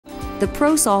The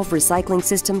Prosolv recycling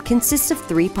system consists of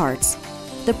three parts: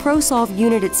 the Prosolv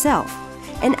unit itself,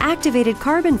 an activated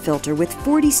carbon filter with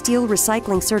 40 steel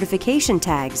recycling certification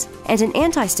tags, and an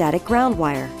anti-static ground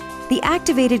wire. The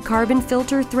activated carbon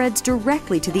filter threads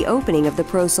directly to the opening of the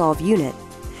Prosolv unit.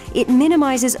 It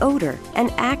minimizes odor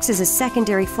and acts as a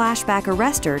secondary flashback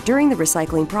arrestor during the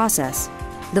recycling process.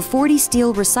 The 40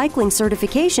 steel recycling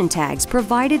certification tags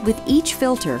provided with each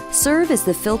filter serve as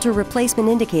the filter replacement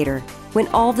indicator. When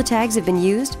all the tags have been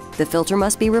used, the filter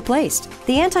must be replaced.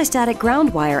 The anti-static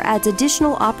ground wire adds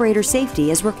additional operator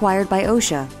safety as required by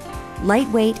OSHA.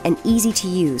 Lightweight and easy to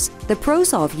use, the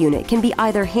Prosolv unit can be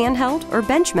either handheld or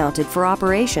bench-mounted for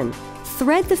operation.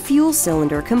 Thread the fuel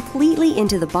cylinder completely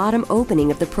into the bottom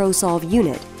opening of the Prosolv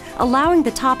unit, allowing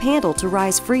the top handle to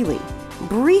rise freely.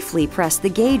 Briefly press the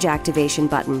gauge activation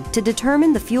button to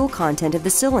determine the fuel content of the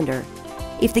cylinder.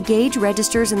 If the gauge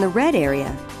registers in the red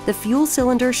area, the fuel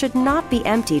cylinder should not be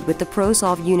emptied with the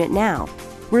Prosolv unit now.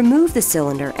 Remove the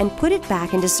cylinder and put it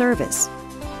back into service.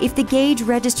 If the gauge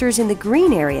registers in the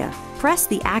green area, press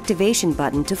the activation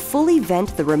button to fully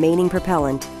vent the remaining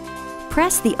propellant.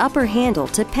 Press the upper handle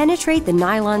to penetrate the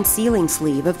nylon sealing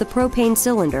sleeve of the propane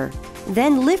cylinder.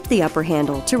 Then lift the upper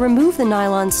handle to remove the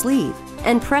nylon sleeve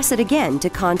and press it again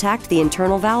to contact the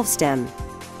internal valve stem.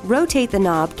 Rotate the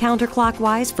knob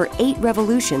counterclockwise for 8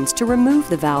 revolutions to remove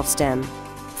the valve stem.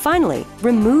 Finally,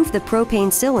 remove the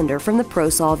propane cylinder from the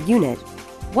Prosolv unit.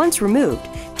 Once removed,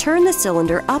 turn the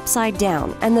cylinder upside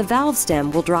down and the valve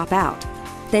stem will drop out.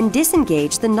 Then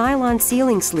disengage the nylon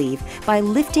sealing sleeve by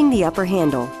lifting the upper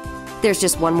handle. There's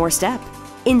just one more step.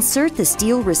 Insert the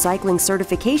steel recycling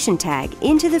certification tag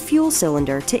into the fuel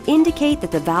cylinder to indicate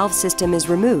that the valve system is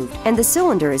removed and the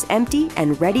cylinder is empty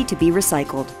and ready to be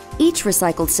recycled. Each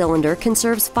recycled cylinder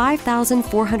conserves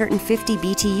 5,450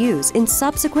 BTUs in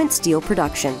subsequent steel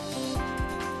production.